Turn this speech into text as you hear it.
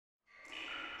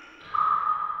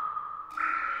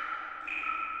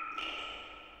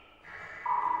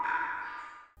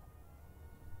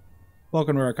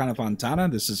Welcome to Arcana Fontana.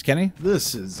 This is Kenny.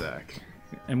 This is Zach.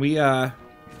 And we going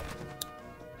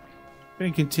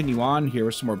to continue on here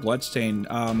with some more Bloodstained.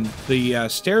 The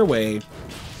stairway,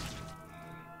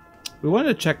 we wanted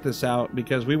to check this out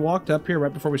because we walked up here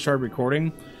right before we started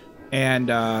recording, and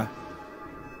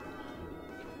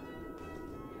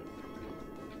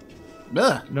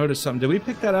noticed something. Did we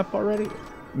pick that up already?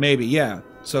 Maybe, yeah.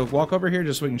 So walk over here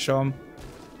just so we can show them.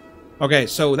 Okay,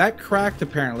 so that cracked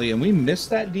apparently, and we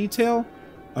missed that detail.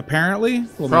 Apparently,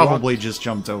 probably just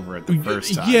jumped over it the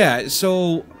first time. Yeah,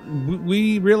 so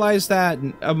we realized that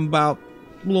about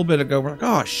a little bit ago. We're like,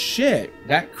 oh shit,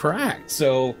 that cracked.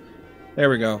 So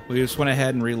there we go. We just went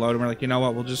ahead and reloaded. We're like, you know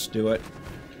what? We'll just do it,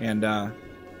 and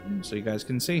so you guys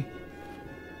can see.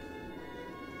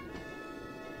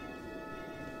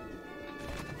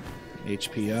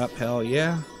 HP up, hell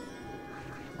yeah.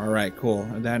 All right, cool.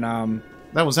 And then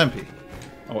that was MP.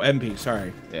 Oh, MP,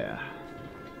 sorry. Yeah.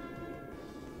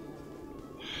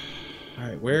 All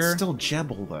right, where? It's still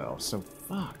Jebel though, so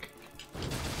fuck.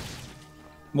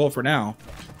 Well, for now.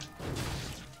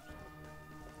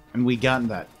 And we got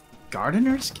that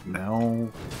gardener's key?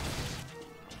 No.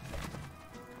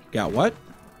 Got what?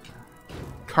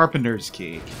 Carpenter's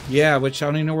key. Yeah, which I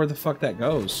don't even know where the fuck that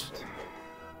goes.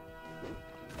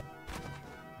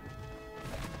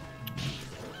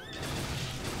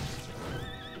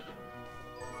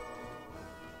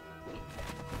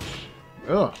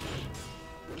 Ugh.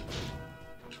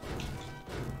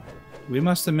 We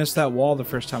must have missed that wall the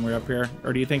first time we were up here.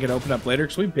 Or do you think it opened up later?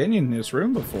 Because we've been in this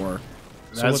room before.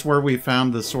 That's where we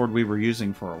found the sword we were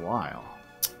using for a while.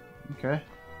 Okay.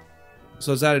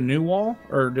 So is that a new wall?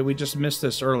 Or did we just miss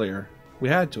this earlier? We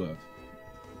had to have.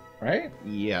 Right?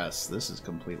 Yes, this is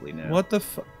completely new. What the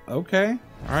fu... Okay.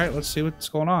 Alright, let's see what's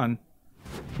going on.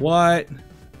 What?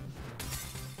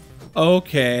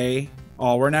 Okay.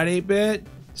 Oh, we're not 8-bit?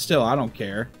 Still, I don't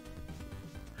care.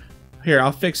 Here,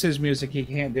 I'll fix his music. He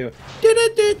can't do it.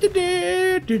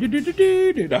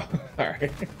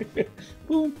 Alright.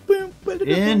 Boom, boom,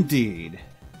 indeed.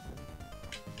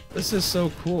 This is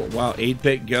so cool. Wow,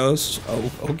 8-bit ghosts.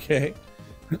 Oh, okay.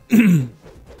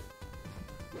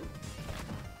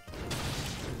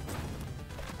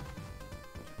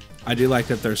 I do like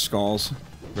that they're skulls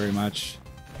very much.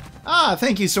 Ah,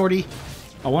 thank you, Sorty.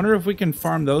 I wonder if we can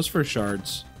farm those for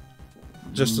shards.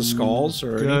 Just the skulls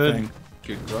or anything.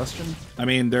 Good question. I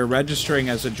mean, they're registering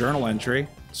as a journal entry,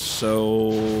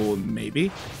 so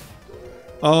maybe.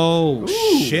 Oh,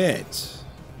 ooh. Shit.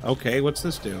 Okay, what's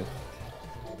this do?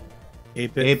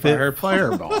 8-bit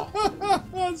fireball.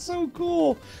 That's so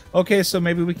cool. Okay, so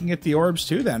maybe we can get the orbs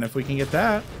too then, if we can get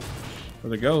that. Or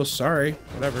the ghost, sorry.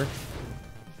 Whatever.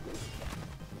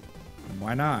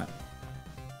 Why not?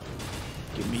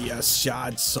 Give me a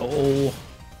shard soul.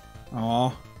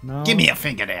 Aw, no. Give me your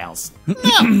fingernails.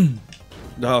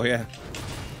 No. Oh, yeah.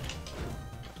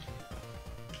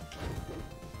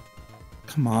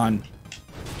 Come on.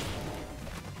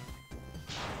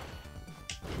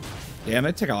 Damn,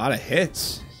 they take a lot of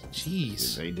hits. Jeez.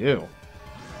 Yes, they do.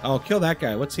 Oh, kill that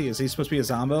guy. What's he? Is he supposed to be a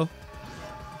zombo?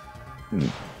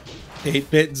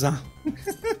 8-bit zombo.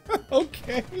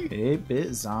 Okay.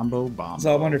 8-bit zombo bomb.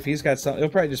 So I wonder if he's got some. It'll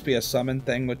probably just be a summon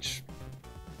thing, which.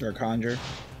 Or conjure.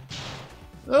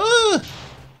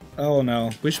 Oh no.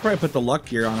 We should probably put the luck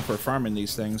gear on if we're farming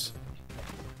these things.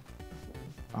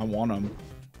 I want them.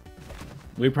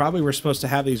 We probably were supposed to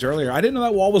have these earlier. I didn't know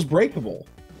that wall was breakable.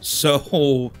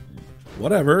 So,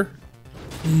 whatever.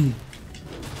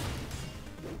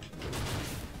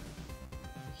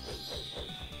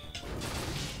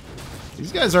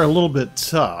 These guys are a little bit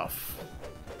tough.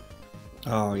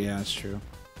 Oh, yeah, that's true.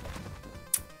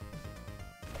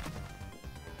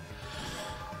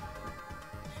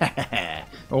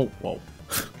 Oh, whoa.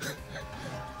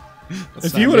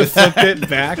 If you would have flipped it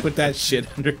back with that shit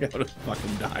under, I would have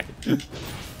fucking died.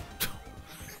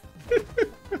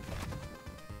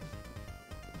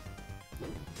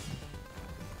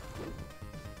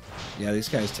 Yeah, these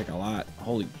guys take a lot.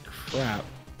 Holy crap.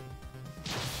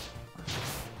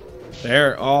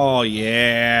 There. Oh,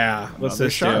 yeah. What's Another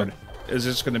this shard. do? Is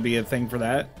this going to be a thing for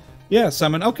that? Yeah,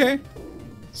 summon. Okay.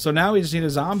 So now we just need a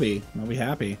zombie. I'll be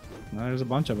happy. Well, there's a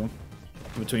bunch of them.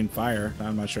 Between fire.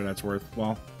 I'm not sure that's worth...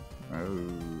 Well. Oh,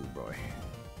 boy.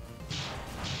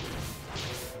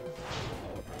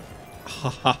 Ha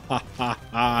ha ha ha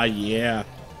ha. Yeah.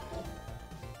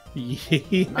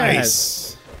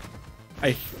 Yes.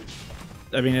 Nice.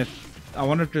 I mean, I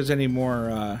wonder if there's any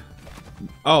more...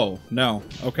 Oh, no.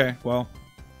 Okay, well.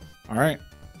 Alright.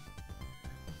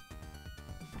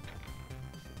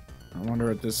 I wonder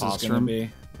what this is going to be.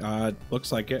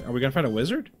 Looks like it. Are we going to find a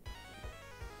wizard?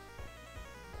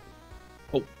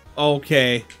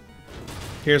 Okay.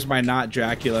 Here's my not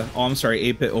Dracula. Oh, I'm sorry,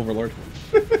 8-bit Overlord.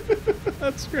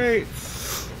 That's great.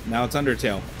 Now it's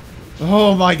Undertale.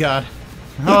 Oh my god.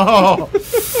 Oh.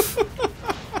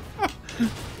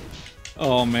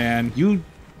 Oh man, you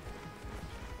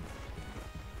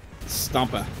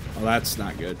Stumpa. Oh, that's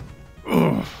not good.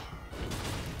 Ugh.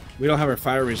 We don't have our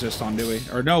fire resist on, do we?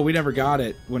 Or no, we never got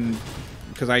it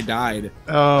because I died.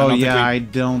 Oh yeah, I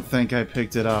don't think I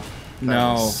picked it up.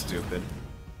 No, was stupid.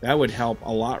 That would help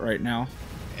a lot right now.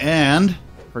 And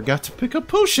forgot to pick up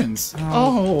potions.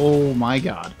 Oh my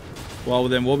god. Well,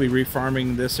 then we'll be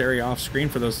refarming this area off screen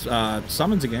for those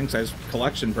summons again, because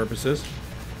collection purposes.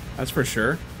 That's for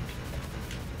sure.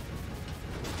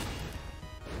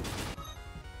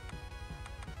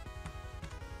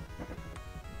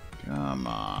 Come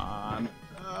on.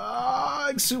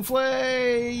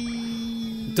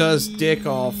 Souffle! Does dick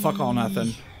all, fuck all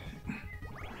nothing.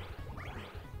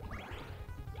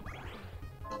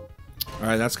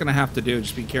 Alright, that's gonna have to do.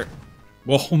 Just be careful.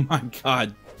 Oh my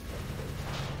god.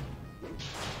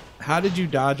 How did you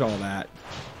dodge all that?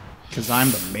 Because I'm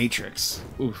the Matrix.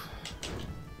 Oof.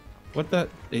 What the?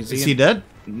 Is he dead?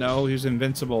 No, he was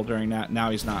invincible during that. Now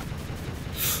he's not.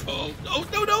 Oh, no,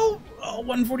 no, no! Oh,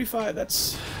 145,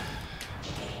 that's...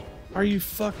 Are you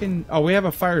fucking... Oh, we have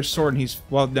a fire sword and he's...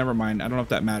 Well, never mind. I don't know if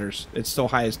that matters. It's still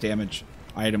highest damage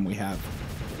item we have.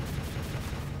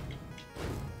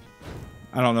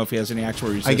 I don't know if he has any actual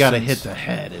resistance. I gotta hit the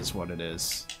head is what it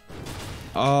is.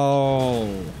 Oh.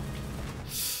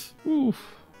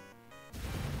 Oof.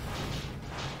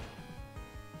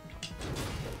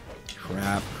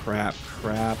 Crap, crap,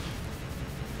 crap.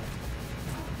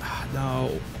 Ah,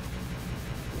 no.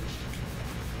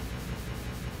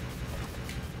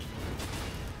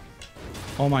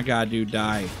 Oh my god, dude,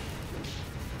 die.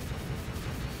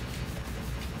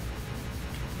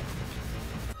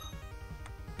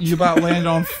 You about land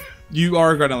on... You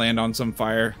are gonna land on some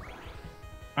fire.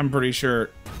 I'm pretty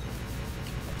sure.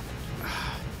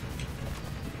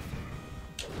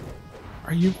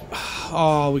 Are you...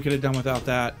 Oh, we could have done without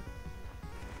that.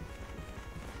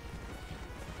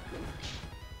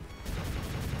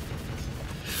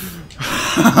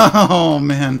 Oh,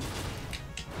 man.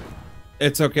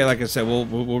 It's okay, like I said, we'll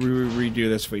redo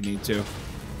this if we need to.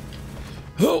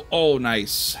 Oh,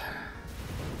 nice.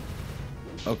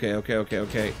 Okay, okay, okay,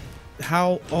 okay.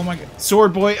 How? Oh my god.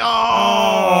 Sword boy. Oh!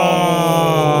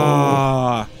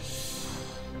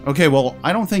 Okay, well,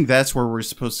 I don't think that's where we're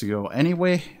supposed to go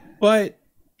anyway. But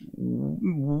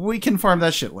we can farm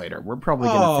that shit later. We're probably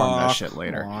going to farm that shit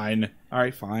later. Fine.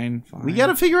 Alright, fine, fine. We got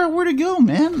to figure out where to go,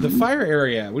 man. The fire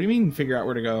area. What do you mean figure out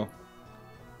where to go?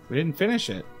 We didn't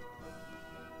finish it.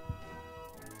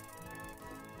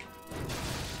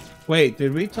 Wait,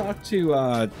 did we talk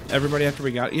to everybody after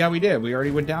we got... Yeah, we did. We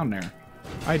already went down there.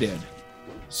 I did.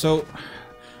 So,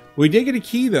 we did get a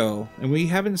key, though, and we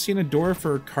haven't seen a door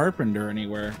for Carpenter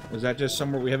anywhere. Is that just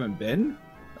somewhere we haven't been?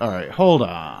 Alright, hold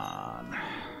on.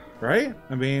 Right?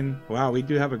 I mean, wow, we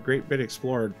do have a great bit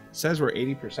explored. It says we're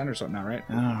 80% or something now, right?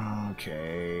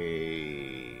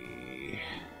 Okay.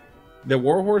 The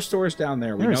Warhorse store is down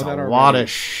there. We There's know that a already. lot of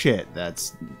shit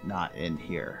that's not in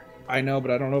here. I know,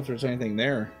 but I don't know if there's anything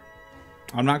there.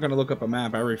 I'm not going to look up a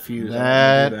map. I refuse.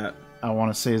 That, I don't wanna do that. I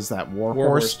want to say is that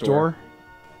Warhorse store?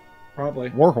 Probably.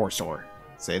 Warhorse store.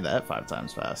 Say that 5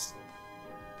 times fast.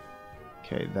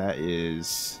 Okay, that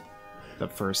is the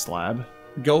first slab.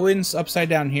 Go in upside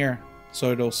down here,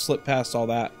 so it'll slip past all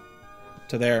that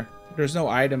to there. There's no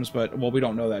items, but, well, we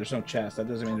don't know that. There's no chest. That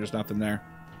doesn't mean there's nothing there.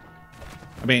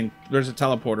 I mean, there's a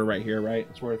teleporter right here, right?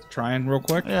 It's worth trying real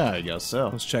quick. Yeah, I guess so.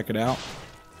 Let's check it out.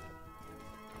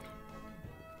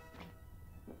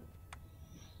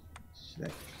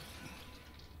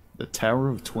 The Tower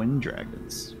of Twin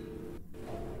Dragons.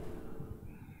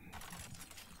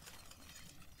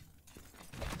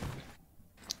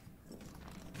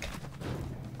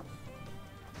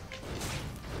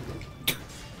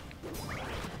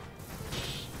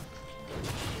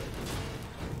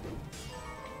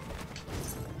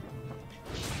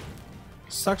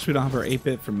 Sucks we don't have our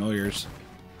 8-bit familiars.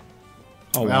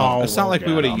 Oh, well. It's not like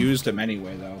we would have used them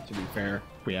anyway, though, to be fair.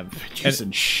 We haven't been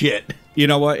using shit. You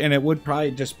know what? And it would probably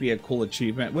just be a cool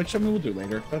achievement, which, I mean, we'll do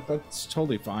later. That's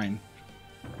totally fine.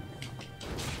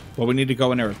 But we need to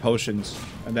go in there with potions,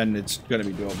 and then it's going to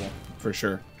be doable, for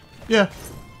sure. Yeah.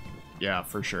 Yeah,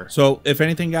 for sure. So, if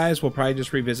anything, guys, we'll probably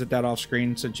just revisit that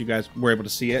off-screen since you guys were able to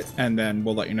see it, and then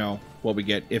we'll let you know what we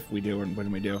get if we do and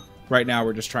when we do. Right now,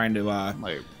 we're just trying to... Like,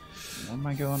 where am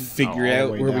I going? Figure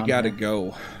out where we gotta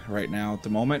go right now at the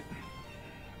moment.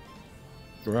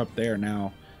 We're up there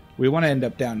now. We want to end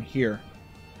up down here.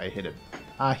 I hit it.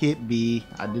 I hit B.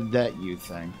 I did that U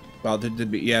thing. Well,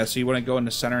 yeah, so you want to go in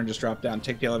the center and just drop down.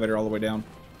 Take the elevator all the way down.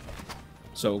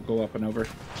 So go up and over.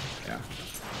 Yeah.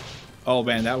 Oh,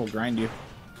 man, that will grind you.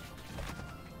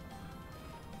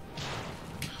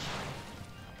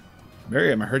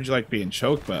 Miriam, I heard you like being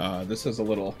choked, but this is a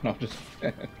little... No, just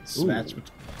smash.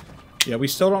 Yeah, we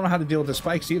still don't know how to deal with the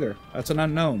spikes either. That's an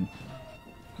unknown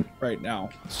right now.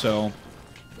 So...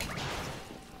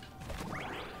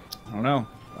 I don't know.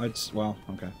 It's... Well,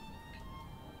 okay.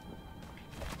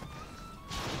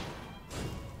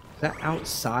 Is that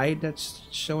outside that's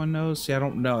showing those? See, I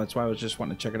don't know. That's why I was just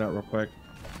wanting to check it out real quick.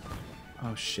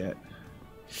 Oh, shit.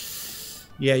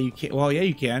 Yeah, you can. Well, yeah,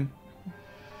 you can.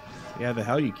 Yeah, the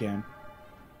hell you can.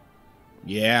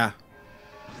 Yeah.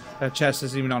 That chest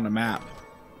isn't even on the map.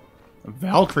 A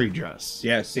Valkyrie dress.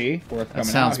 Yeah, see? Worth coming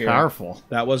that sounds out here. powerful.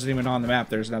 That wasn't even on the map.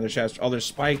 There's another chest. Oh, there's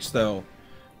spikes, though.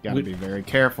 Gotta be very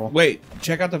careful. Wait,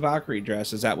 check out the Valkyrie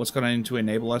dress. Is that what's going to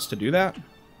enable us to do that?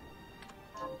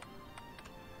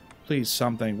 Please,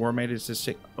 something. War made is this.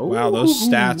 Wow, those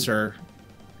stats are...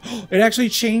 It actually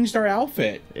changed our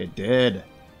outfit. It did.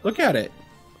 Look at it.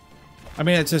 I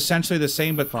mean, it's essentially the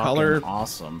same, but Fucking color.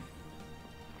 Awesome.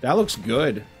 That looks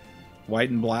good. White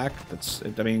and black. That's.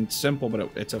 I mean, simple, but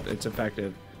it's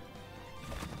effective.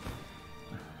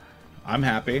 I'm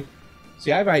happy.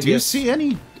 See, I have ideas. Do you see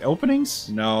any openings?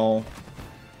 No,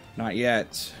 not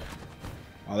yet.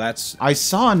 Oh, that's. I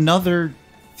saw another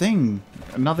thing,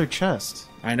 another chest.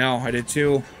 I know, I did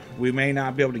too. We may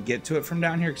not be able to get to it from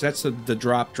down here because that's the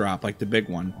drop, like the big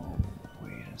one. Oh,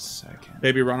 wait a second.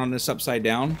 Maybe run on this upside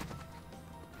down.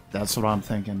 That's what I'm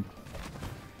thinking.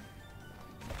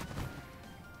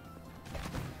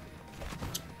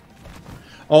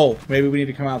 Oh, maybe we need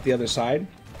to come out the other side?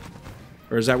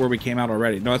 Or is that where we came out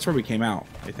already? No, that's where we came out,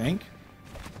 I think.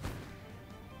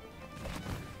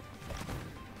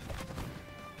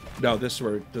 No, this is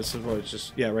where it's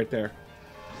just, yeah, right there.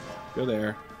 Go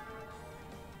there.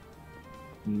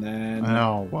 And then...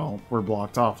 Oh, well, we're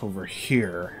blocked off over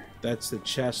here. That's the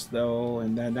chest, though,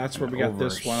 and then that's where we got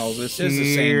this one. Oh, this here... is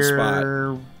the same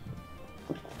spot.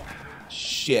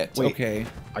 Shit, wait, okay.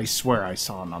 I swear I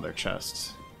saw another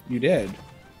chest. You did.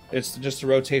 It's just a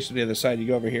rotation to the other side. You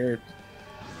go over here.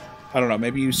 I don't know.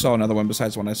 Maybe you saw another one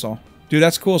besides the one I saw. Dude,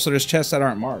 that's cool. So there's chests that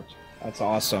aren't marked. That's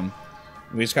awesome.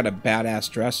 We just got a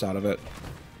badass dress out of it.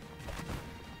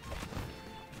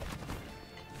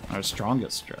 Our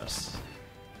strongest dress.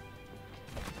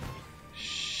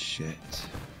 Shit.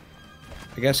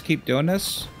 I guess keep doing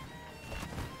this.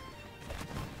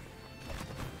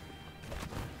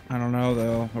 I don't know,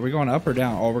 though. Are we going up or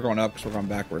down? Oh, we're going up because we're going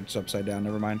backwards. Upside down.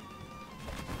 Never mind.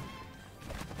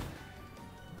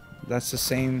 That's the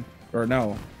same... Or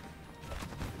no.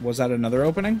 Was that another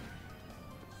opening?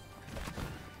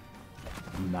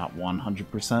 I'm not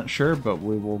 100% sure, but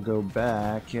we will go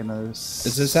back in a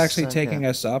Is this actually taking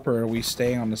us up, or are we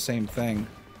staying on the same thing?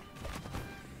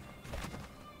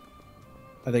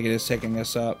 I think it is taking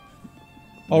us up.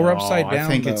 Oh, no, we're upside down, I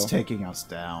think though. it's taking us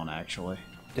down, actually.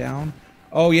 Down?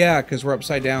 Oh, yeah, because we're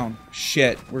upside down.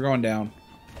 Shit, we're going down.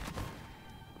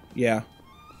 Yeah.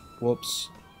 Whoops.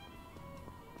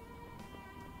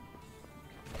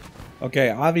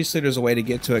 Okay, obviously there's a way to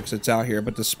get to it because it's out here,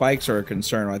 but the spikes are a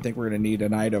concern. I think we're going to need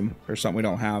an item or something we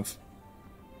don't have.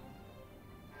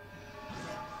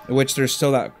 In which there's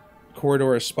still that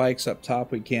corridor of spikes up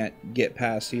top we can't get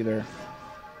past either.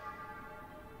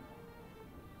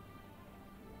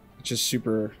 It's just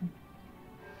super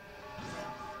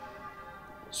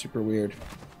weird.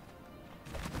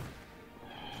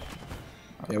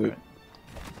 Okay.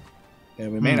 Yeah,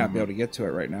 we may not be able to get to it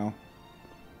right now.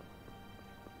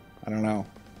 I don't know.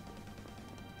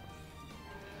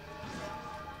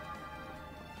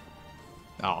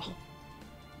 Oh.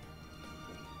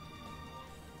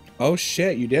 Oh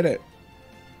shit, you did it.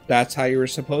 That's how you were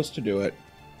supposed to do it.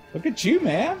 Look at you,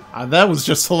 man. That was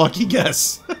just a lucky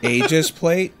guess. Aegis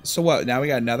plate. So what? Now we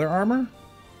got another armor?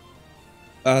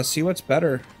 See what's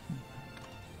better.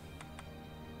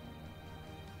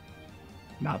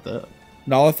 Not that.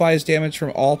 Nullifies damage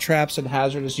from all traps and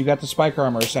hazardous. You got the spike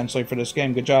armor, essentially, for this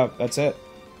game. Good job. That's it.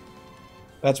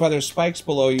 That's why there's spikes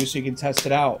below you, so you can test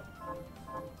it out.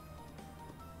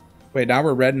 Wait, now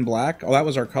we're red and black? Oh, that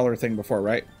was our color thing before,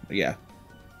 right? Yeah.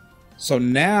 So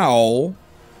now...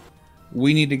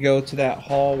 we need to go to that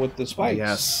hall with the spikes.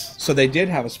 Yes. So they did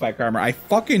have a spike armor. I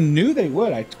fucking knew they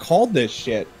would. I called this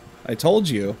shit. I told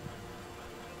you.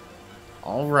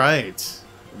 All right.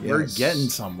 We're Yes. getting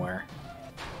somewhere.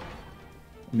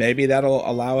 Maybe that'll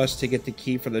allow us to get the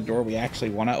key for the door we actually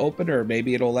want to open, or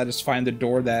maybe it'll let us find the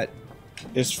door that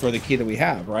is for the key that we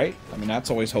have, right? I mean, that's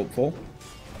always hopeful.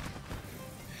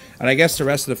 And I guess the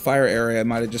rest of the fire area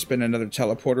might have just been another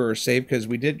teleporter or save, because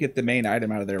we did get the main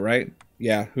item out of there, right?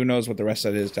 Yeah, who knows what the rest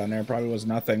of it is down there. Probably was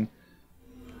nothing.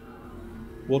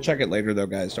 We'll check it later, though,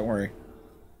 guys. Don't worry.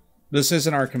 This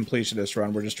isn't our completionist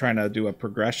run. We're just trying to do a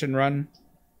progression run.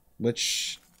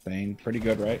 Lich thing. Pretty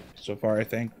good, right? So far, I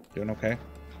think. Doing okay.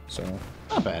 So.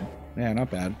 Not bad. Yeah,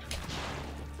 not bad.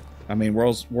 I mean,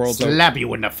 world's slap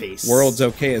you in the face. World's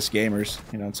okay as gamers.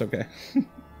 You know, it's okay.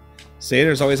 See,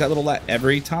 there's always that little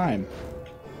every time.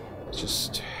 It's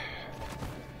just,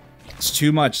 it's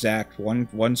too much, Zach.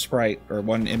 One sprite or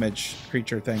one image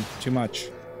creature thing. Too much.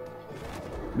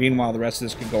 Meanwhile, the rest of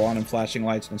this could go on in flashing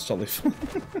lights and it's totally fine.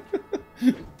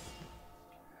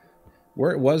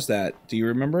 Where was that? Do you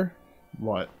remember?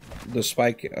 What? The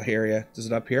spike area. Is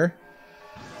it up here?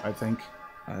 I think.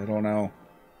 I don't know.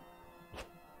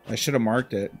 I should have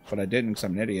marked it, but I didn't because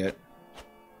I'm an idiot.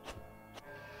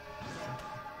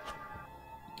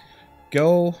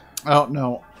 Go. Oh,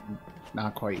 no.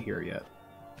 Not quite here yet.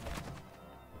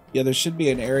 Yeah, there should be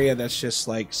an area that's just,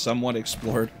 like, somewhat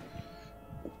explored.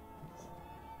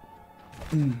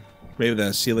 Maybe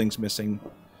the ceiling's missing.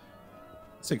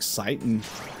 It's exciting.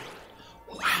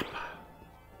 Whap.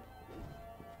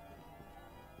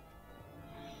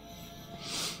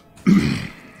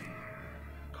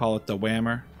 Call it the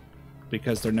whammer.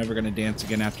 Because they're never going to dance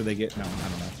again after they get... No, I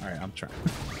don't know. Alright, I'm trying.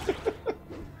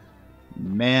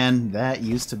 Man, that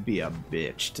used to be a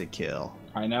bitch to kill.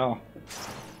 I know.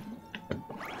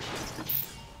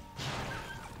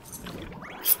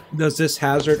 Does this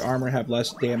hazard armor have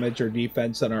less damage or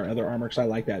defense than our other armor? Because I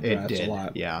like that dress a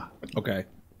lot. Yeah. Okay.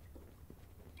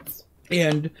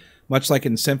 And much like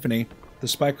in Symphony, the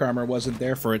spike armor wasn't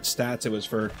there for its stats. It was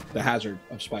for the hazard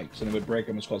of spikes, and it would break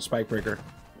them. It's called Spike Breaker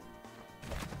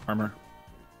armor.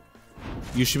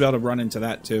 You should be able to run into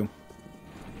that too.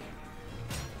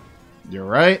 You're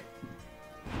right.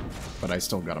 But I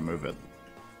still gotta move it.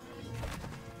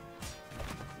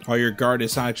 Oh, your guard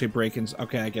is not actually breaking.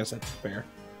 Okay, I guess that's fair.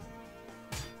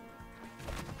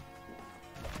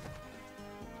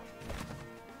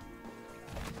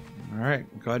 Alright,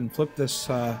 go ahead and flip this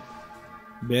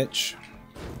bitch.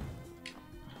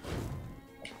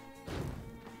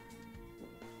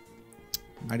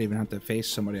 Might even have to face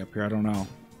somebody up here. I don't know.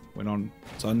 We don't.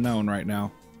 It's unknown right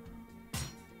now.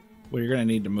 Well, you're gonna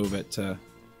need to move it to,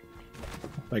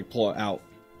 like, pull it out.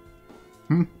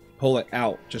 Pull it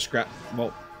out. Just grab.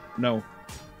 Well, no,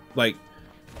 like,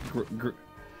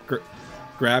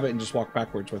 grab it and just walk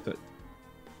backwards with it.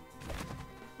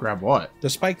 Grab what? The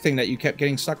spike thing that you kept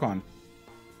getting stuck on.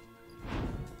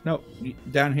 No,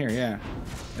 down here, yeah.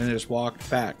 And then just walk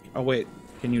back. Oh wait,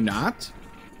 can you not?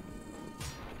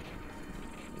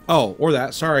 Oh, or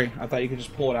that. Sorry, I thought you could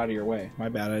just pull it out of your way. My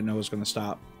bad. I didn't know it was going to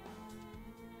stop.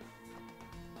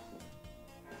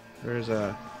 There's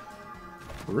a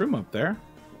room up there.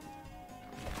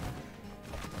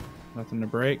 Nothing to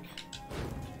break.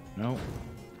 Nope.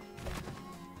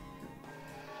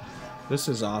 This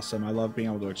is awesome. I love being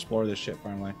able to explore this shit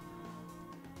finally.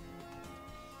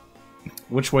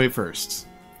 Which way first?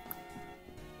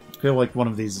 I feel like one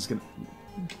of these is gonna...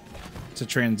 It's a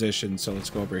transition, so let's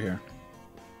go over here.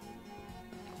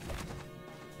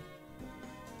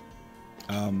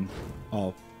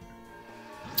 Oh.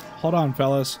 Hold on,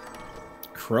 fellas.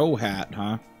 Crow hat,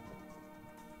 huh?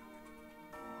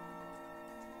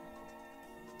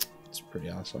 It's pretty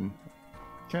awesome.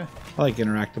 Okay. I like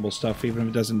interactable stuff, even if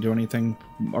it doesn't do anything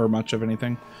or much of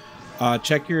anything.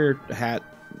 Check your hat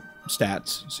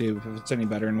stats. See if it's any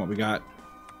better than what we got.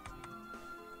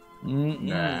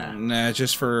 Nah,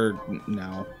 just for...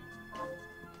 No.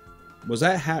 Was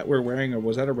that hat we're wearing, or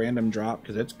was that a random drop?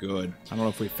 Because it's good. I don't know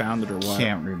if we found it or what.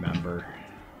 Can't remember.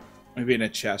 Maybe in a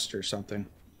chest or something.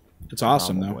 It's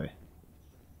awesome, probably.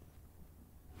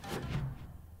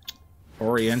 Though.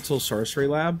 Oriental Sorcery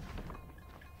Lab?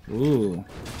 Ooh.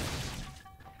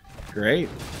 Great.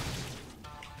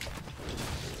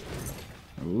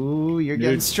 Ooh, you're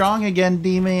getting strong again,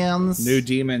 demons. New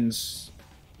demons.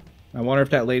 I wonder if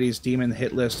that lady's demon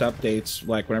hit list updates,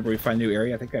 like, whenever we find a new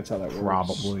area. I think that's how that works.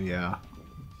 Probably, yeah.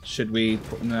 Should we...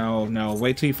 No.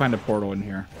 Wait till you find a portal in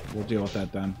here. We'll deal with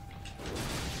that then.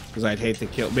 Because I'd hate to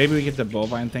kill... Maybe we get the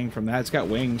bovine thing from that. It's got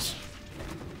wings.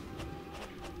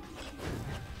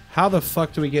 How the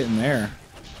fuck do we get in there?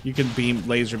 You can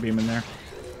laser beam in there.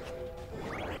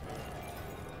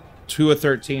 2 of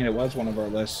 13. It was one of our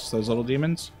lists. Those little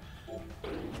demons.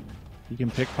 You can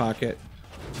pickpocket.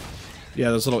 Yeah,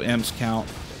 those little imps count.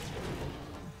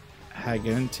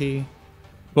 Haganti.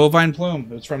 Bovine plume.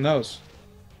 It's from those.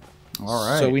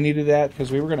 Alright. So we needed that because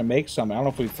we were going to make some. I don't know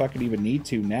if we fucking even need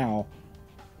to now.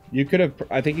 You could have.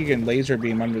 I think you can laser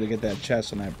beam under to get that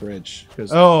chest on that bridge.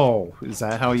 Cause, oh, is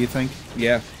that how you think?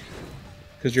 Yeah.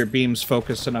 Because your beam's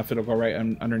focused enough, it'll go right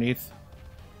underneath.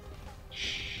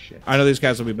 Shit. I know these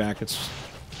guys will be back. It's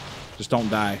just don't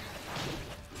die.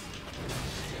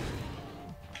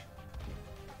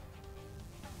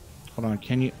 Hold on,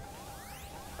 can you?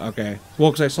 Okay.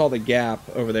 Well, because I saw the gap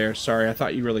over there. Sorry, I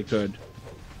thought you really could.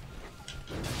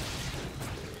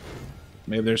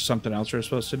 Maybe there's something else we're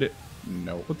supposed to do.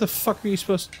 No. What the fuck are you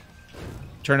supposed to...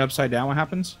 Turn upside down, what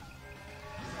happens?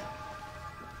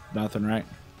 Nothing, right?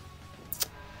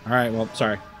 Alright, well,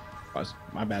 sorry.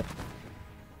 My bad.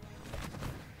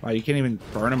 Wow, you can't even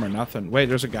burn him or nothing. Wait,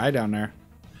 there's a guy down there.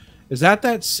 Is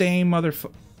that same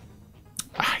motherfucker?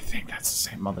 I think that's the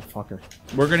same motherfucker.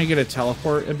 We're gonna get a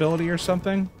teleport ability or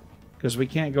something? Because we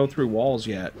can't go through walls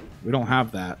yet. We don't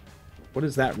have that. What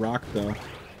is that rock, though?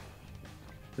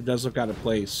 It does look out of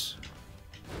place.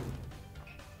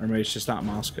 Or maybe it's just not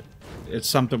Moscow. It's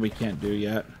something we can't do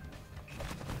yet.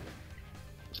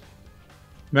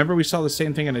 Remember we saw the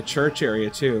same thing in a church area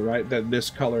too, right? That this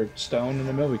colored stone in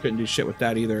the middle. We couldn't do shit with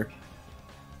that either.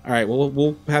 Alright, well,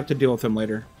 we'll have to deal with him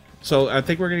later. So I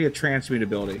think we're going to get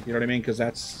transmutability. You know what I mean? Because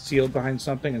that's sealed behind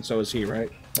something, and so is he,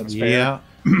 right? That's fair. Yeah,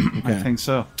 okay. I think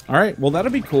so. Alright, well,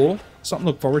 that'll be cool. Something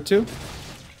to look forward to.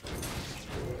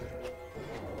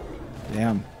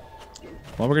 Damn.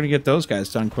 Well, we're going to get those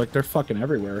guys done quick. They're fucking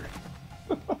everywhere.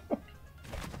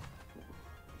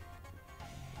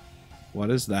 What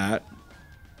is that?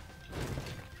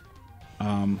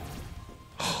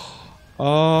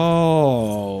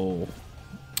 Oh.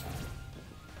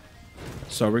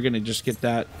 So we're going to just get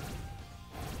that.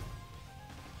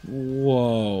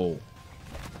 Whoa.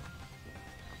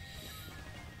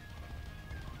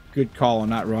 Good call on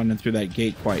not running through that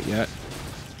gate quite yet.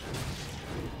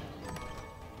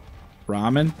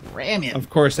 Ramen? Ramen. Of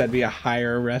course, that'd be a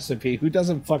higher recipe. Who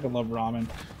doesn't fucking love ramen?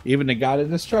 Even the god of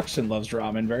destruction loves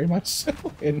ramen very much so.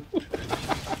 And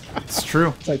it's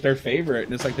true. It's like their favorite,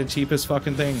 and it's like the cheapest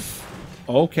fucking thing.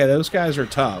 Okay, those guys are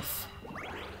tough.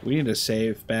 We need to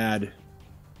save bad.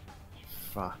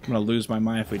 Fuck. I'm gonna lose my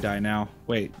mind if we die now.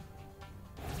 Wait.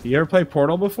 You ever play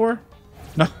Portal before?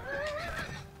 No.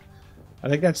 I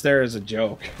think that's there as a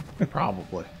joke.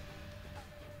 Probably.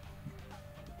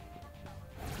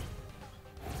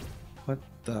 What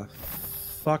the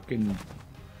fucking...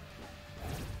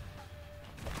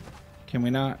 Can we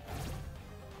not...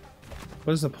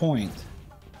 What is the point?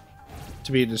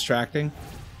 To be distracting?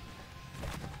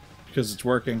 Because it's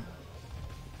working.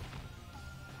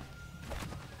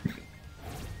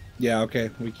 Yeah, okay,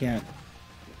 we can't.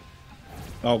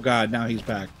 Oh god, now he's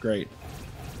back. Great.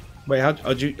 Wait,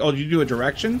 how'd you do a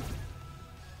direction?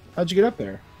 How'd you get up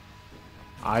there?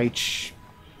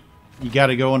 You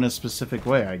gotta go in a specific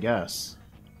way, I guess.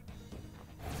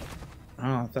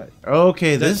 Oh, I thought...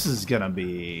 Okay, this is gonna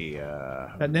be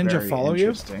that ninja follow you?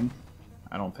 Interesting.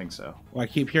 I don't think so. Well, I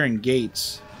keep hearing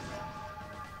gates.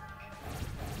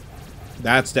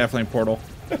 That's definitely a portal.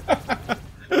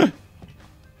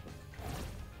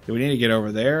 Do we need to get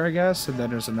over there, I guess? And then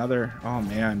there's another... Oh,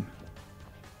 man.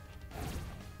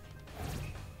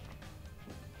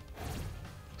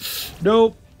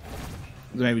 Nope.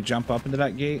 Maybe jump up into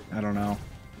that gate? I don't know.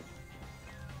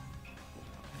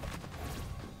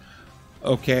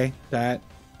 Okay, that...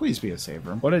 Please be a save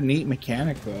room. What a neat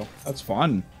mechanic, though. That's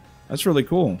fun. That's really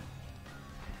cool.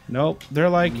 Nope, they're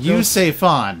like... You say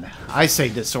fun. I say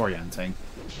disorienting.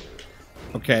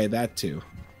 Okay, that too.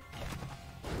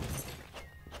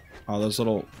 All those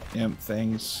little imp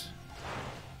things.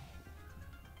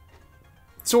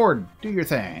 Sword, do your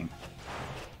thing.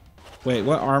 Wait,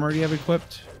 what armor do you have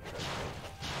equipped?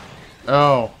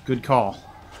 Oh, good call.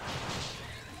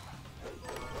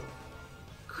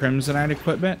 Crimsonite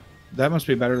equipment? That must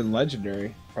be better than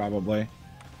legendary, probably.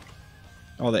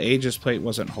 Oh, the Aegis plate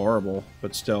wasn't horrible,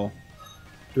 but still.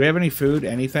 Do we have any food?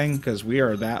 Anything? Because we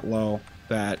are that low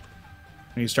that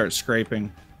when you start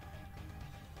scraping.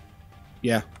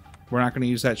 Yeah, we're not going to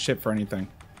use that shit for anything.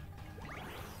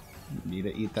 Need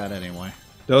to eat that anyway.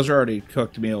 Those are already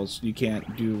cooked meals. You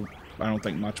can't do, I don't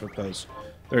think, much with those.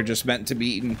 They're just meant to be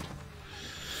eaten.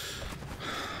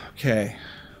 Okay.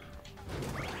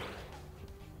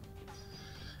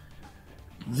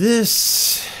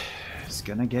 This is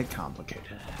gonna get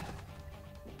complicated.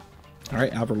 All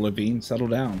right, Albert Levine, settle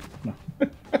down. No.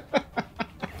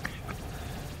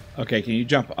 Okay, can you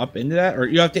jump up into that? Or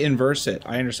you have to inverse it.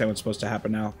 I understand what's supposed to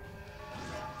happen now.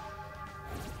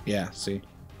 Yeah, see?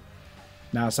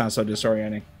 Now it's not so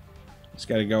disorienting. Just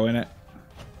gotta go in it.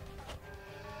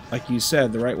 Like you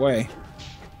said, the right way.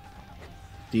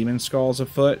 Demon Skull's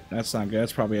afoot. That's not good.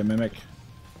 That's probably a mimic.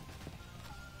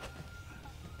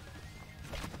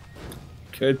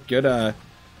 Good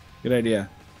idea.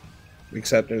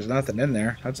 Except there's nothing in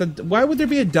there. Why would there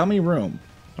be a dummy room?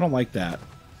 I don't like that.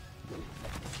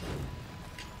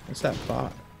 What's that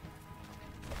thought?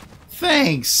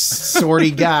 Thanks, sorty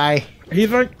guy.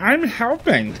 He's like, I'm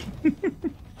helping.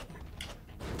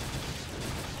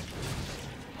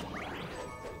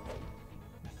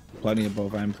 Plenty of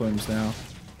bovine plumes now.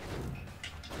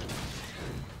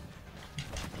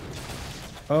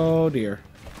 Oh dear.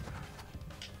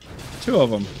 2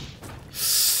 of them.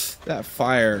 That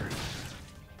fire.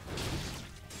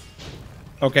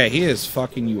 Okay, he is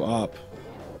fucking you up.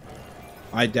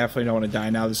 I definitely don't want to die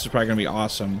now. This is probably going to be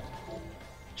awesome.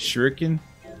 Shuriken.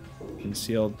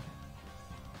 Concealed.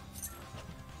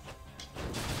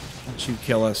 Why don't you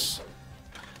kill us?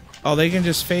 Oh, they can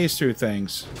just phase through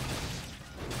things.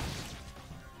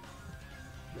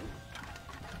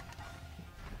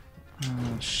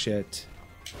 Oh, shit.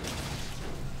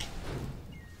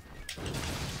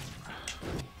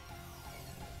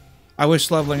 I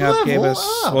wish leveling up gave us...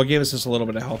 Well, it gave us just a little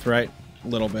bit of health, right? A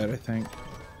little bit, I think.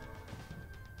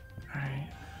 Alright.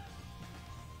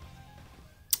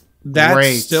 That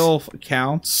still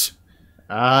counts.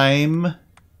 I'm...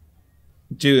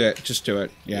 Do it. Just do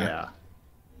it. Yeah.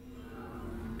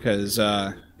 Because,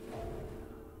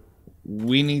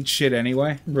 we need shit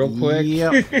anyway, real quick.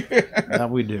 Yep.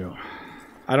 That we do.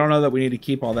 I don't know that we need to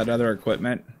keep all that other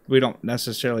equipment. We don't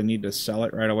necessarily need to sell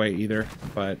it right away either,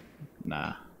 but...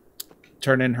 Nah.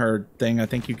 Turn in her thing. I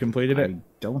think you completed it. I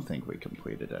don't think we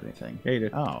completed anything. Yeah, you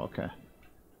did. Oh, okay.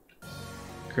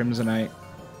 Crimsonite.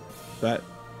 That...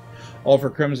 Oh,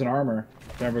 for Crimson Armor.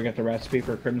 Remember we got the recipe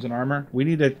for Crimson Armor? We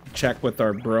need to check with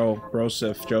our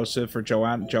Joseph or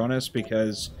Jonas,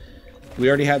 because we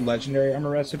already had Legendary Armor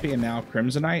recipe and now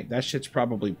Crimsonite. That shit's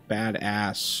probably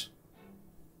badass.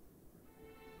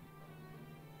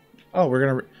 Oh, we're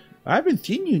gonna... I've been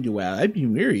seeing you do well. I've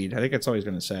been married. I think that's all he's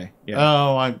gonna say. Yeah.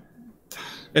 Oh,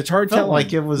 It's hard telling.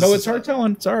 Like it was... No, it's hard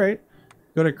telling. It's alright.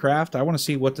 Go to craft. I want to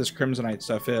see what this Crimsonite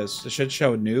stuff is. It should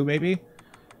show new, maybe?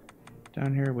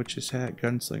 Down here, witch's hat,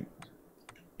 gunsling.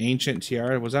 Ancient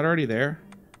tiara. Was that already there?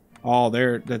 Oh,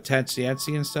 there. The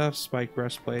Tetsuyansi and stuff. Spike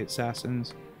breastplate,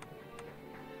 assassins.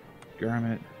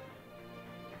 Garment.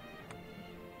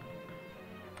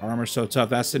 Armor so tough.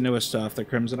 That's the newest stuff. The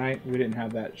Crimsonite. We didn't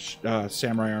have that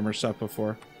samurai armor stuff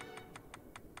before.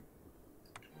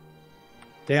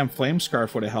 Damn, flame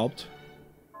scarf would have helped.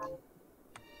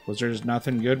 Was there just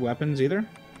nothing good weapons either?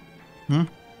 Hmm?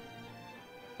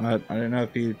 I didn't know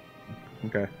if you...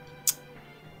 Okay.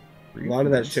 A lot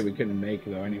of that shit we couldn't make,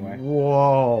 though, anyway.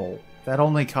 Whoa. That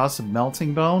only costs a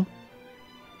melting bone?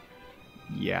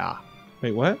 Yeah.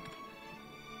 Wait, what?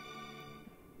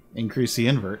 Increase the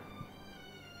invert.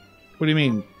 What do you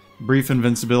mean? Brief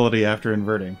invincibility after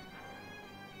inverting.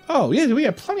 Oh, yeah, we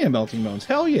have plenty of melting bones.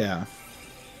 Hell yeah.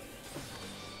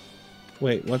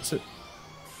 Wait, what's it?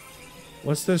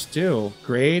 What's this do?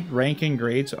 Grade? Ranking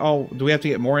grades? Oh, do we have to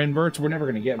get more inverts? We're never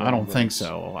going to get more I don't inverts. think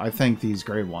so. I think these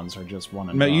grade ones are just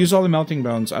one and done. Use all the melting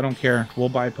bones. I don't care. We'll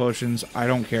buy potions. I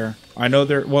don't care. I know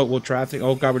they're... What, we'll traffic...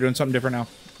 Oh, God, we're doing something different now.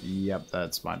 Yep,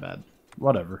 that's my bad.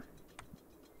 Whatever.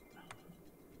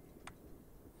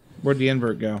 Where'd the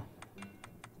invert go?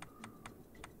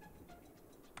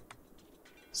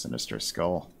 Sinister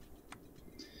Skull.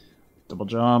 Double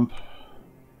jump.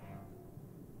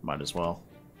 Might as well.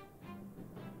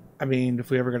 I mean, if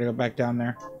we ever gotta go back down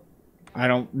there. I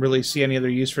don't really see any other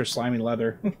use for slimy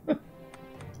leather.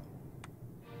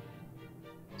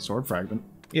 Sword fragment.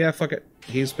 Yeah, fuck it.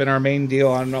 He's been our main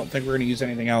deal. I don't think we're gonna use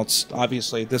anything else.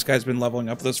 Obviously, this guy's been leveling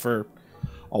up this for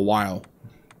a while.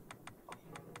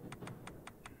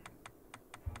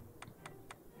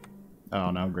 Oh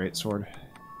no, great sword.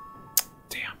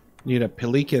 Damn. Need a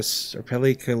Pellicus or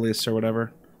Pelliculus or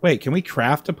whatever. Wait, can we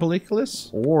craft a Pelliculus?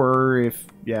 Or if...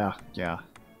 Yeah.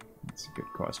 That's a good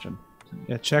question.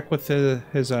 Yeah, check with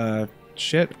his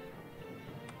shit.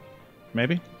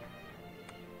 Maybe?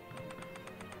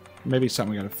 Maybe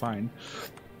something we gotta find.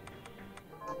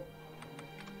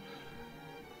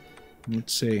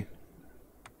 Let's see.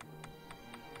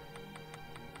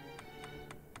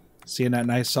 Seeing that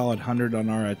nice solid 100 on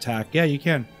our attack. Yeah, you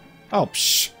can. Oh,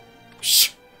 psh.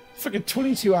 Psh. Fucking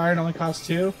 22 iron only costs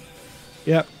 2.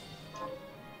 Yep.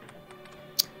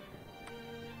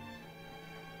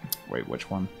 Wait,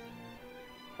 which one?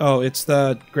 Oh, it's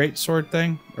the great sword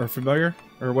thing? Or familiar?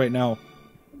 Or wait, no.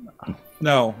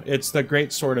 No, it's the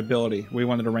great sword ability. We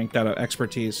wanted to rank that up.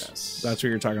 Expertise. Yes. That's what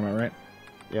you're talking about, right?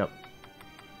 Yep.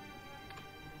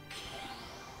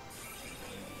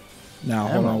 Now,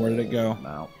 hold on. Where did it go?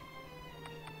 No.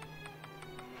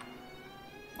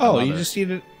 Oh, you just need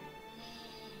it.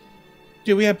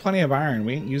 Dude, we have plenty of iron.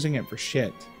 We ain't using it for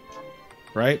shit.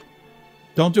 Right?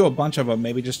 Don't do a bunch of them.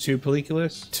 Maybe just 2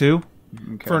 pelliculas. 2?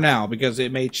 Okay. For now, because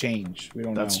it may change. We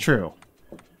don't know. That's true.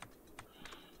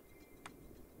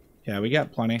 Yeah, we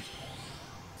got plenty.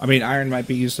 I mean, iron might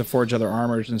be used to forge other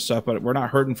armors and stuff, but we're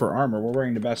not hurting for armor. We're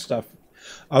wearing the best stuff.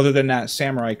 Other than that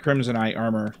Samurai Crimsonite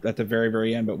armor at the very,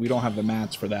 very end, but we don't have the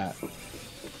mats for that.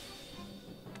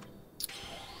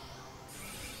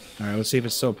 Alright, let's see if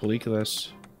it's still pelliculus.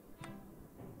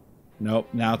 Nope,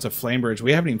 now it's a flame bridge.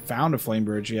 We haven't even found a flame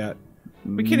bridge yet.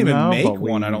 We can't even make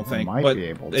one, I don't think. But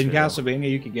in Castlevania,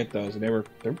 you could get those, and they're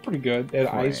pretty good. They had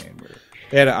ice.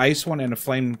 They had an ice one and a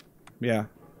flame. Yeah.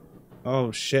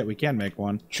 Oh shit, we can make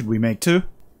one. Should we make 2?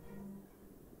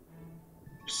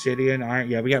 Obsidian, iron.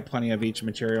 Yeah, we got plenty of each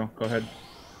material. Go ahead.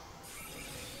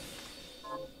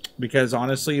 Because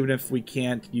honestly, even if we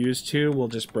can't use 2, we'll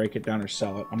just break it down or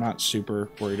sell it. I'm not super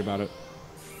worried about it.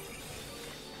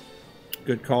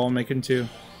 Good call, making 2.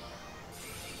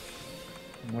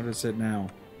 What is it now?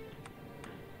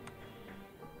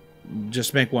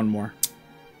 Just make 1 more.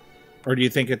 Or do you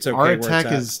think it's okay? Our attack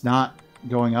is not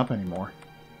going up anymore.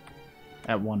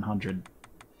 At 100.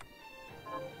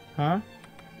 Huh?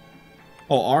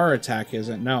 Oh, our attack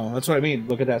isn't. No, that's what I mean.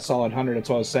 Look at that solid 100. That's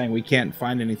what I was saying. We can't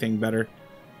find anything better.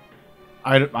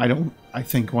 I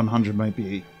think 100 might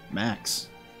be max.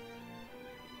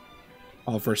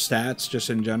 Oh, for stats, just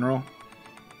in general?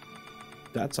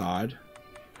 That's odd.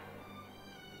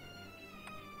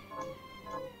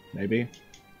 Maybe.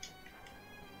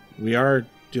 We are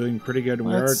doing pretty good.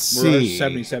 We're at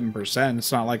 77%.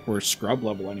 It's not like we're scrub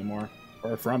level anymore.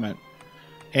 Far from it.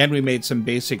 And we made some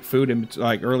basic food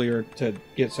like earlier to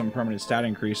get some permanent stat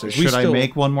increases. Should I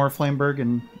make 1 more Flameberg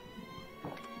and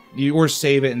or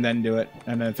save it and then do it?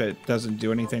 And if it doesn't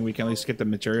do anything, we can at least get the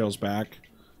materials back.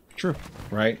 True.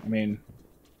 Right? I mean,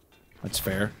 that's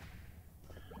fair.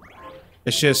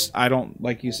 It's just, I don't,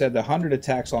 like you said, the 100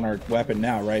 attacks on our weapon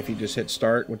now, right? If you just hit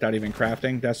start without even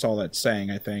crafting, that's all that's saying,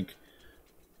 I think.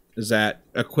 Is that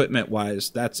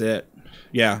equipment-wise, that's it.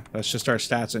 Yeah, that's just our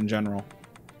stats in general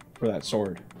for that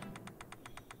sword.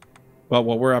 But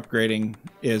what we're upgrading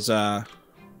is our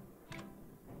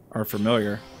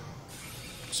familiar.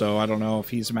 So I don't know if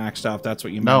he's maxed out. That's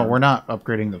what you meant. No, we're not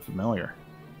upgrading the familiar.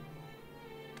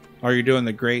 Oh, you're doing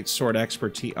the great sword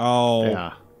expertise. Oh.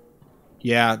 Yeah.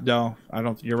 Yeah, no, I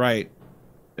don't. You're right.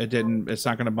 It didn't. It's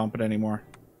not going to bump it anymore.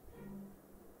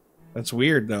 That's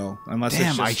weird, though. Unless damn,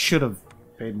 it's just, I should have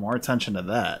paid more attention to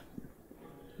that.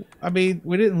 I mean,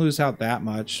 we didn't lose out that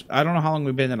much. I don't know how long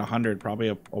we've been at 100. Probably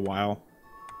a while.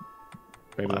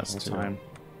 Maybe Last the whole time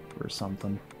or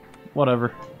something.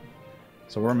 Whatever.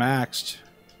 So we're maxed.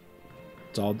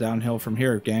 It's all downhill from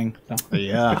here, gang.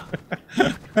 Yeah.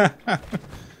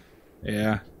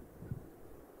 Yeah.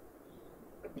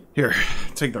 Here,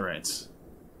 take the reins.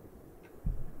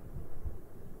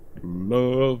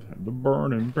 Love the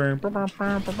burning.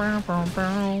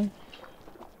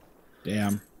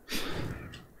 Damn.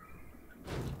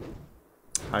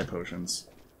 High potions.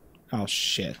 Oh,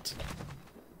 shit.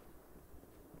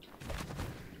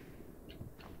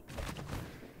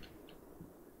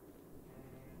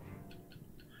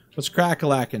 What's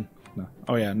crack-a-lackin'? No.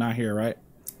 Oh, yeah, not here, right?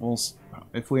 Well,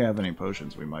 if we have any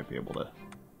potions, we might be able to.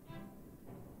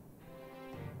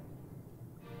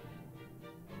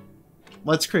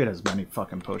 Let's create as many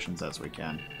fucking potions as we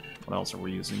can. What else are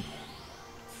we using?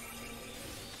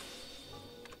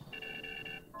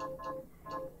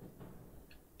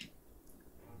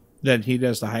 Then he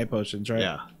does the high potions, right?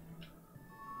 Yeah.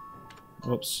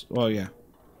 Whoops. Well, yeah.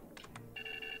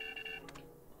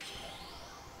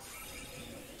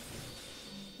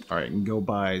 Alright, and go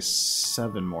buy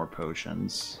 7 more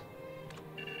potions.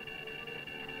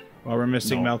 Well, we're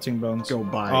missing melting bones. Go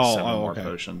buy 7 more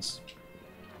potions.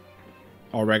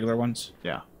 All regular ones?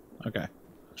 Yeah. Okay.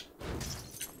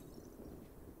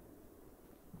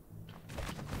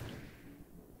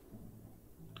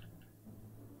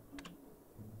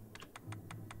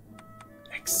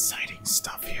 Exciting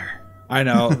stuff here. I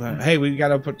know. Hey, we got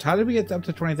to put... How did we get up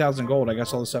to 20,000 gold? I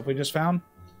guess all the stuff we just found?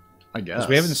 I guess.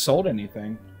 We haven't sold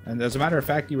anything. And as a matter of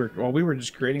fact, we were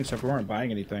just creating stuff. We weren't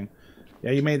buying anything.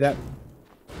 Yeah, you made that.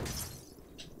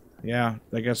 Yeah,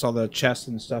 I guess all the chests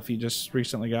and stuff you just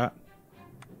recently got.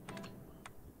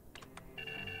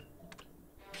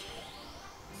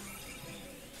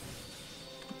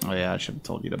 Oh yeah, I should have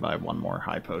told you to buy 1 more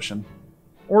high potion.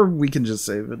 Or we can just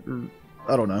save it. Or,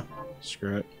 I don't know.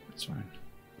 Screw it. It's fine.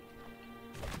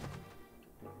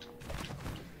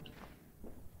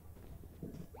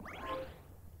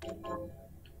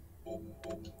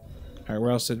 Alright,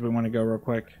 where else did we want to go real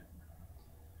quick?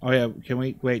 Oh yeah, can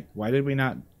we... Wait, why did we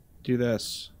not do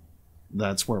this.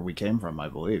 That's where we came from, I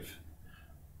believe.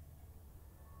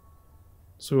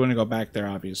 So we want to go back there,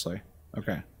 obviously.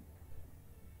 Okay.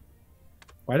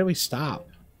 Why did we stop?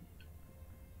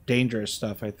 Dangerous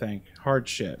stuff, I think. Hard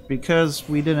shit. Because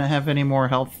we didn't have any more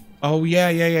health. Oh, yeah.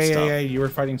 You were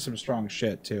fighting some strong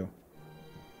shit, too.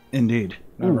 Indeed.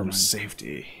 Never mind.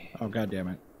 Safety. Oh, God damn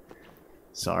it.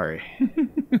 Sorry.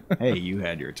 Hey, you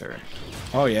had your turn.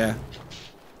 Oh, yeah.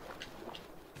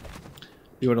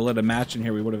 If you would have lit a match in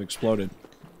here, we would have exploded.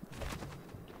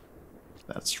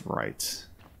 That's right.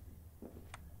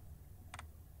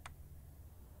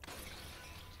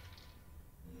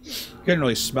 Couldn't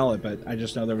really smell it, but I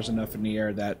just know there was enough in the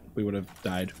air that we would have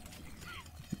died.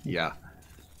 Yeah.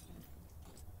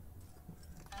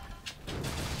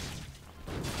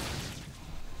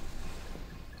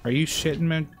 Are you shitting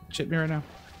me right now?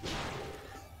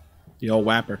 The old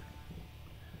whapper.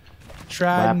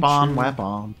 Whap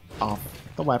on, off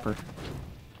the whapper.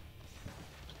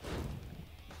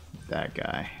 That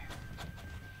guy.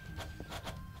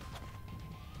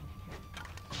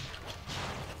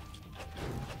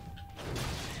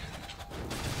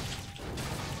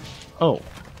 Oh,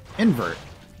 invert.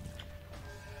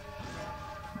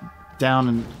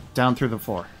 Down through the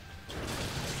floor.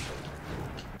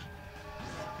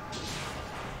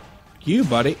 You,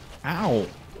 buddy. Ow.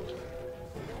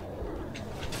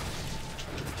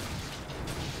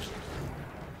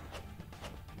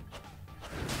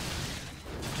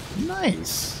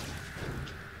 Nice.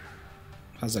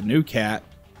 That's a new cat.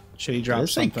 Should he drop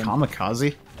something?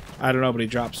 Kamikaze? I don't know, but he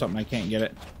dropped something. I can't get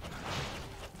it.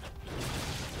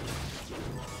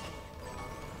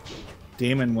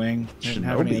 Demon Wing. Didn't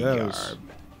have any of those. Garb.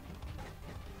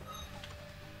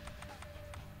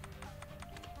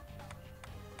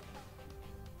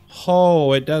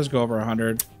 Oh, it does go over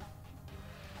 100.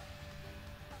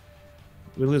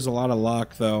 We lose a lot of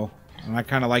luck, though. And I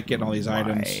kind of like getting all these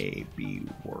items. Might be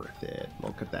worth it.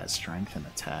 Look at that strength and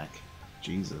attack.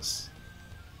 Jesus.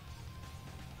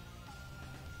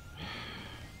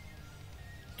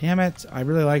 Damn it. I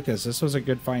really like this. This was a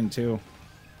good find, too.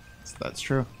 That's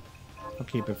true. I'll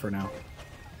keep it for now.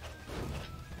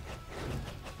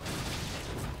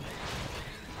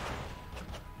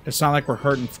 It's not like we're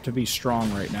hurting to be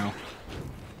strong right now.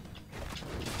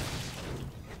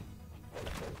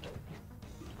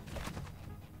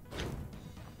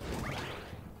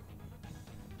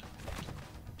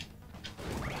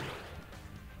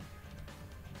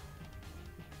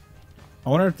 I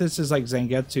wonder if this is like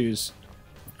Zangetsu's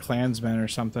clansmen or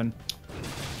something.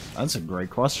 That's a great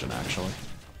question, actually.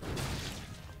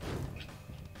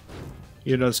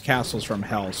 You know, those castles from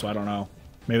hell, so I don't know.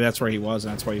 Maybe that's where he was,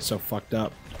 and that's why he's so fucked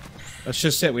up. That's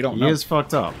just it. We don't know. He is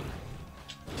fucked up.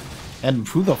 And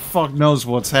who the fuck knows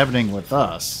what's happening with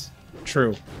us?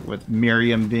 True. With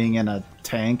Miriam being in a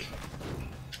tank.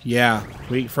 Yeah.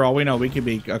 For all we know, we could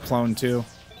be a clone, too.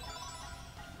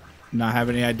 Not have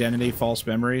any identity, false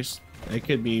memories. They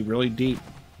could be really deep.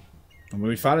 And when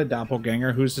we fought a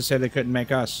doppelganger, who's to say they couldn't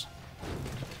make us?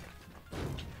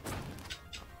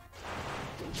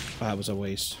 Oh, that was a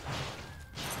waste.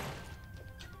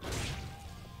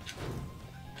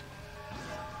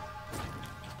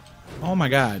 Oh my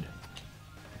god.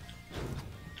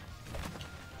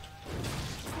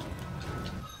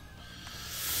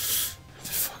 The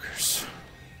fuckers.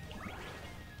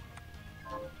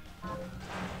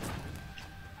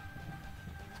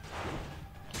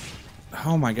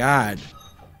 Oh my god.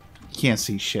 You can't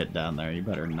see shit down there. You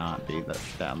better not be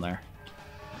down there.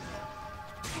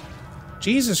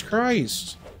 Jesus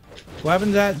Christ. What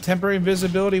happened to that temporary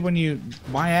invisibility when you...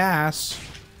 My ass.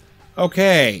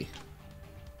 Okay.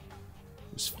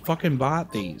 Just fucking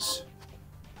bought these.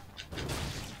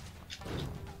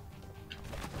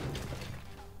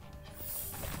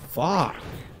 Fuck.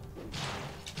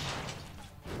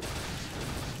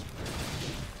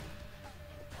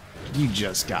 You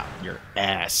just got your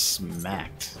ass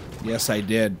smacked. Yes, I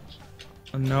did.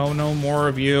 No, no more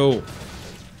of you.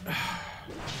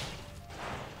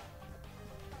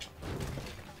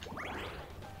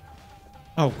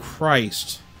 Oh,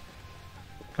 Christ.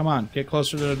 Come on, get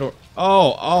closer to the door.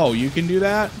 Oh, you can do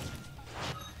that?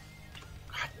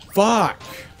 God, fuck.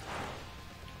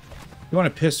 You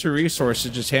want to piss through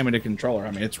resources, just hand me the controller.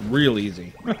 I mean, it's real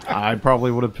easy. I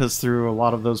probably would have pissed through a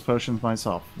lot of those potions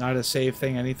myself. Not a save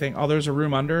thing, anything. Oh, there's a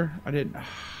room under? I didn't...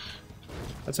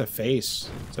 That's a face.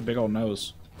 It's a big old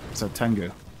nose. It's a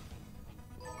Tengu.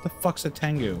 The fuck's a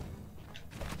Tengu?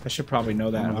 I should probably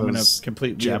know that. I'm going to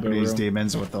complete Japanese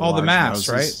demons with the the masks,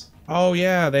 noses. right? Oh,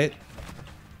 yeah. They...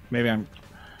 Maybe I'm...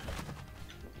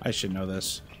 I should know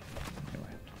this. Anyway.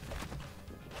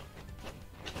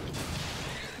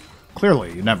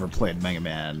 Clearly, you never played Mega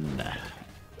Man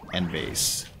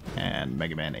N-Base and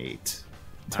Mega Man 8.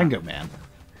 Tango Man.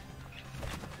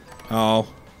 Oh.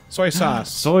 Soy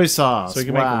sauce. Soy sauce. So you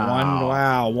can make one.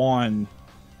 Wow, one.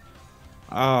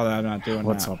 Oh, I'm not doing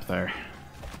What's that. up there?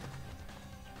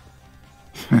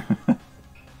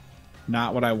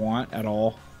 Not what I want at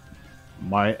all.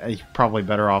 You're probably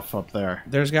better off up there.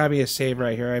 There's got to be a save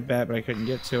right here, I bet, but I couldn't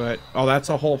get to it. Oh, that's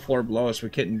a whole floor below us. We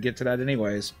couldn't get to that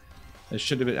anyways. It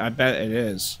should have been. I bet it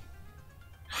is.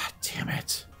 God damn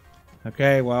it.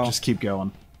 Okay, well. Just keep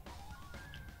going.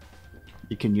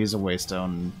 You can use a waystone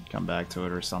and come back to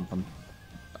it or something.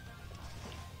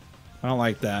 I don't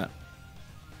like that.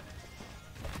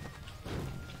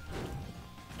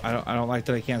 I don't like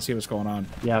that I can't see what's going on.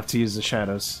 You have to use the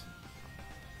shadows.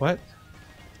 What?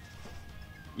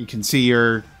 You can see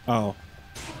your... Oh.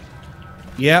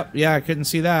 Yep, yeah, I couldn't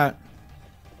see that.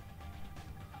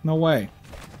 No way.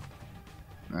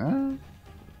 I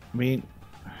mean...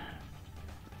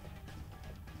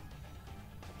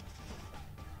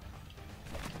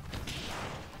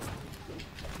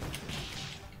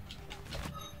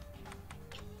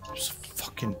 I'm just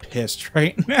fucking pissed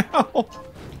right now.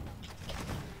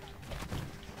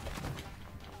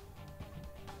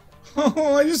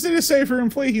 Oh, I just need to save room,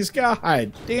 please.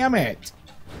 God damn it.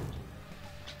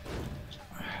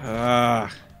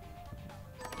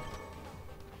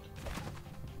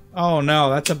 Oh no,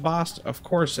 that's a boss. Of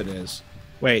course it is.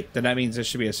 Wait, then that means there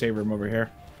should be a save room over here.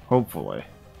 Hopefully.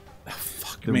 Oh,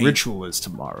 fuck The me. ritual is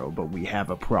tomorrow, but we have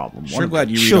a problem. Sure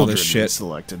glad you read all this shit.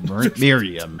 Selected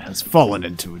Miriam has fallen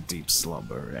into a deep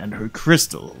slumber, and her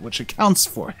crystal, which accounts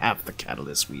for half the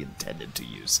catalyst we intended to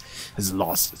use, has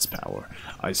lost its power.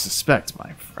 I suspect,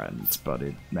 my friend, but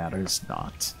it matters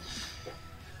not.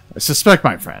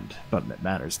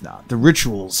 The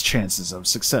ritual's chances of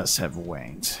success have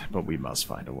waned, but we must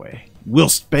find a way.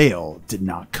 Whilst Baal did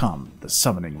not come, the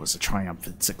summoning was a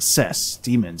triumphant success.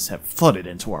 Demons have flooded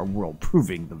into our world,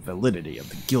 proving the validity of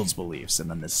the guild's beliefs and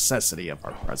the necessity of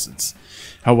our presence.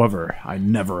 However, I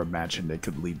never imagined it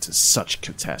could lead to such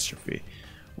catastrophe.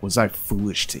 Was I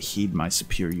foolish to heed my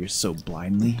superiors so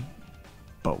blindly?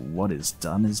 But what is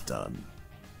done is done.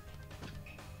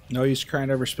 No use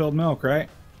crying over spilled milk, right?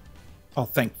 Oh,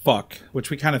 thank fuck. Which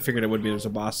we kind of figured it would be. There's a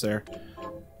boss there.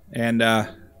 And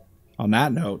on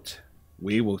that note,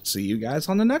 we will see you guys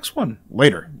on the next one.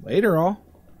 Later. Later, all.